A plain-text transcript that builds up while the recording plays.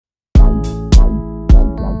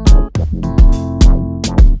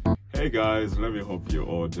Hey guys, let me hope you're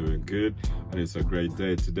all doing good and it's a great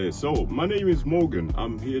day today. So my name is Morgan.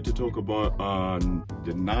 I'm here to talk about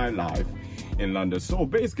the nightlife in London. So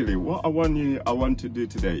basically what I want to do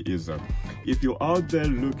today is if you're out there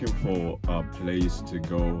looking for a place to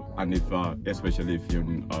go, and if especially if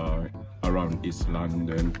you're around East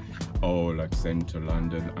London or like Central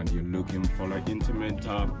London and you're looking for like intimate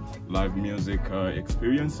live music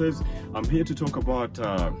experiences, I'm here to talk about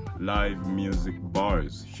live music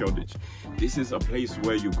bars Shoreditch. This is a place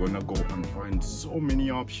where you're gonna go and find so many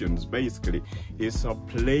options. Basically it's a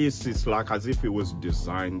place, it's like as if it was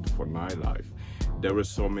designed for nightlife. There are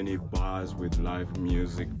so many bars with live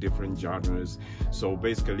music, different genres. So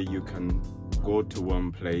basically you can go to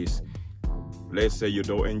one place. Let's say you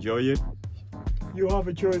don't enjoy it, you have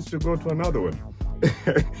a choice to go to another one.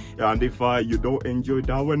 And if you don't enjoy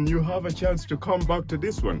that one, you have a chance to come back to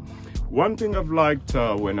this one. One thing I've liked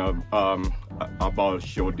when about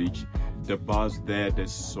Shoreditch, the bars there, they're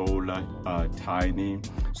so like tiny.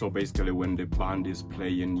 So basically when the band is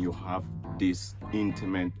playing, you have this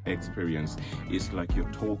intimate experience. It's like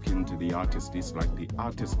you're talking to the artist, it's like the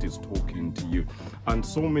artist is talking to you. And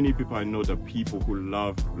so many people, I know that people who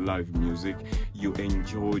love live music, you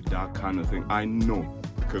enjoy that kind of thing. I know,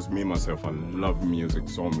 because me myself, I love music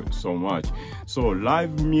so much. So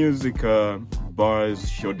live music bars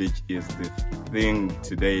Shoreditch is the thing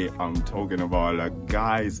today I'm talking about. Like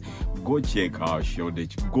guys, go check out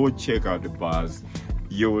Shoreditch, go check out the bars.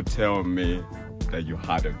 You will tell me that you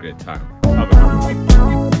had a great time. Have a good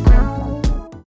one.